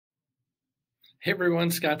Hey everyone,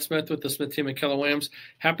 Scott Smith with the Smith team at Keller Williams.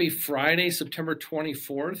 Happy Friday, September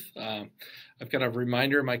 24th. I've got a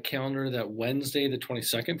reminder in my calendar that Wednesday, the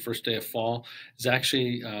 22nd, first day of fall, is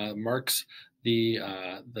actually marks the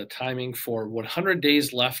timing for 100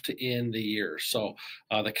 days left in the year. So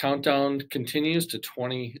the countdown continues to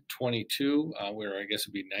 2022, where I guess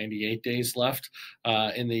it'd be 98 days left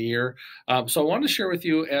in the year. So I want to share with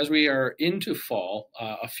you as we are into fall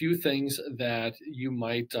a few things that you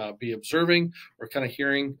might be observing or kind of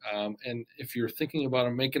hearing. And if you're thinking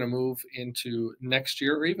about making a move into next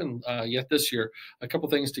year or even yet this year, a couple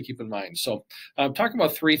things to keep in mind. So talking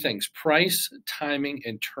about three things: price, timing,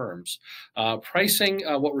 and terms. Pricing,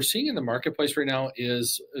 what we're seeing in the marketplace right now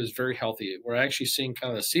is very healthy. We're actually seeing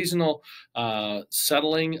kind of the seasonal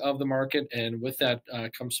settling of the market, and with that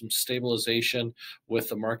comes some stabilization with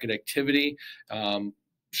the market activity.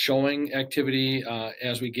 Showing activity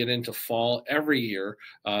as we get into fall every year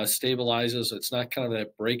stabilizes. It's not kind of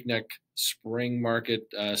that breakneck spring market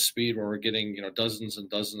speed where we're getting dozens and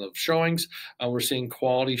dozens of showings. We're seeing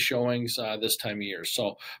quality showings this time of year.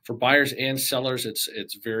 So for buyers and sellers, it's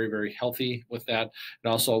very, very healthy with that.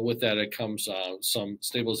 And also with that, it comes some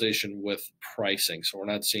stabilization with pricing. So we're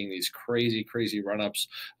not seeing these crazy run-ups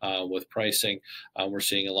with pricing. We're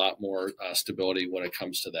seeing a lot more stability when it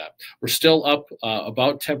comes to that. We're still up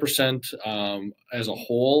about 10% as a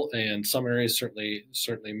whole, and some areas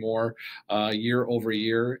certainly more year over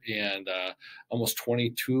year, and almost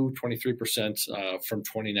 23% from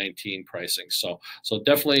 2019 pricing. So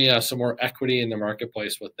definitely some more equity in the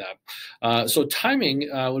marketplace with that. So timing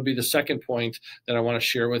would be the second point that I want to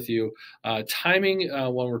share with you. Timing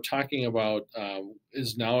when we're talking about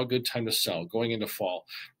is now a good time to sell going into fall,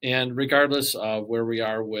 and regardless of where we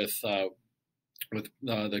are with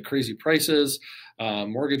the crazy prices,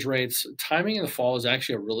 mortgage rates, timing in the fall is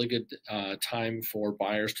actually a really good time for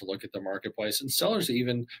buyers to look at the marketplace, and sellers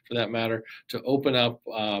even, for that matter, to open up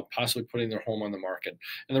possibly putting their home on the market.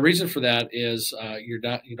 And the reason for that is you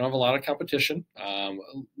don't have a lot of competition.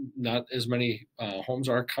 Not as many homes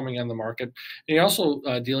are coming on the market, and you're also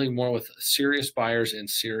dealing more with serious buyers and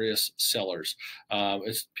serious sellers.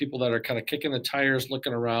 It's people that are kind of kicking the tires,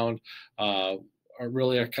 looking around, are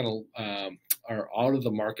out of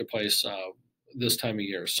the marketplace this time of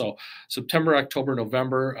year. So September, October,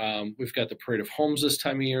 November, we've got the Parade of Homes this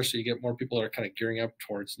time of year, so you get more people that are kind of gearing up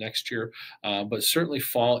towards next year. But certainly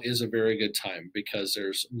fall is a very good time because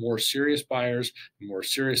there's more serious buyers, more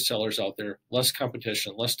serious sellers out there, less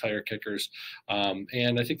competition, less tire kickers,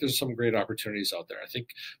 and I think there's some great opportunities out there. I think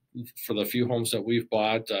for the few homes that we've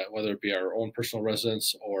bought, whether it be our own personal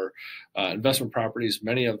residence or investment properties,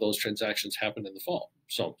 many of those transactions happened in the fall.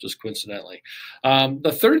 So just coincidentally.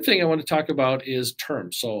 The third thing I want to talk about is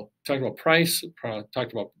terms. So talking about price,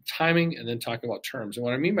 talked about timing, and then talking about terms. And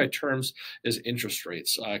what I mean by terms is interest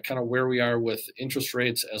rates, kind of where we are with interest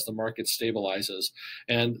rates as the market stabilizes.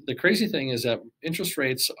 And the crazy thing is that interest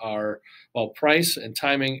rates are, well, price and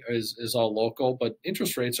timing is all local, but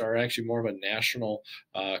interest rates are actually more of a national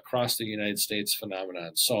across the United States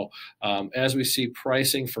phenomenon. So as we see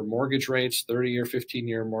pricing for mortgage rates, 30-year,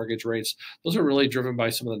 15-year mortgage rates, those are really driven by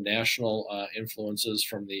some of the national influences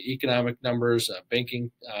from the economic numbers,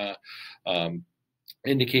 banking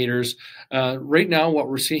indicators. Right now, what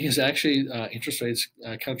we're seeing is actually interest rates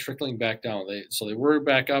kind of trickling back down. They were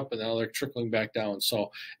back up, and now they're trickling back down.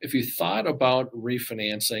 So if you thought about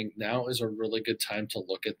refinancing, now is a really good time to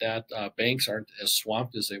look at that. Banks aren't as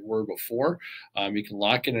swamped as they were before. You can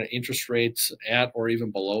lock in an interest rates at or even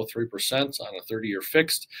below 3% on a 30-year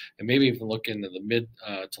fixed, and maybe even look into the mid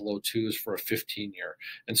to low twos for a 15-year,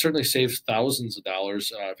 and certainly saves thousands of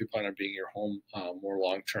dollars if you plan on being your home more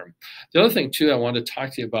long term. The other thing too I wanted to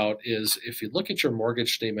talk to you about is if you look at your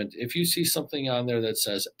mortgage statement, if you see something on there that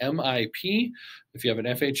says MIP, if you have an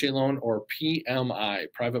FHA loan, or PMI,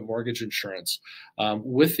 private mortgage insurance,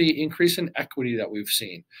 with the increase in equity that we've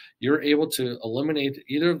seen, you're able to eliminate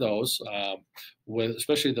either of those, with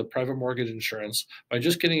especially the private mortgage insurance, by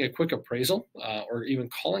just getting a quick appraisal or even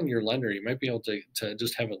calling your lender. You might be able to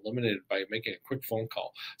just have it eliminated by making a quick phone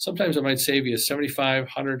call. Sometimes it might save you 75,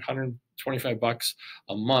 100, $125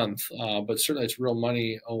 a month, but certainly it's real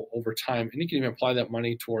money over time, and you can even apply that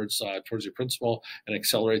money towards your principal and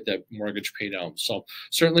accelerate that mortgage pay down. So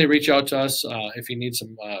certainly reach out to us if you need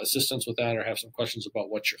some assistance with that or have some questions about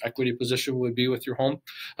what your equity position would be with your home.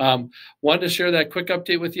 Wanted to share that quick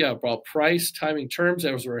update with you about price, timing, terms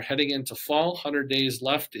as we're heading into fall. 100 days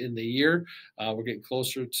left in the year. We're getting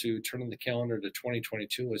closer to turning the calendar to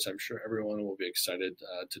 2022, which I'm sure everyone will be excited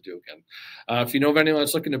to do again. If you know of anyone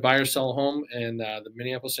that's looking to buy or sell a home in the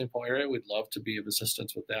Minneapolis-St. Paul area, we'd love to be of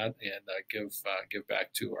assistance with that and give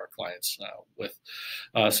back to our clients with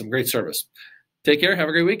some great service. Take care. Have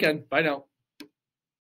a great weekend. Bye now.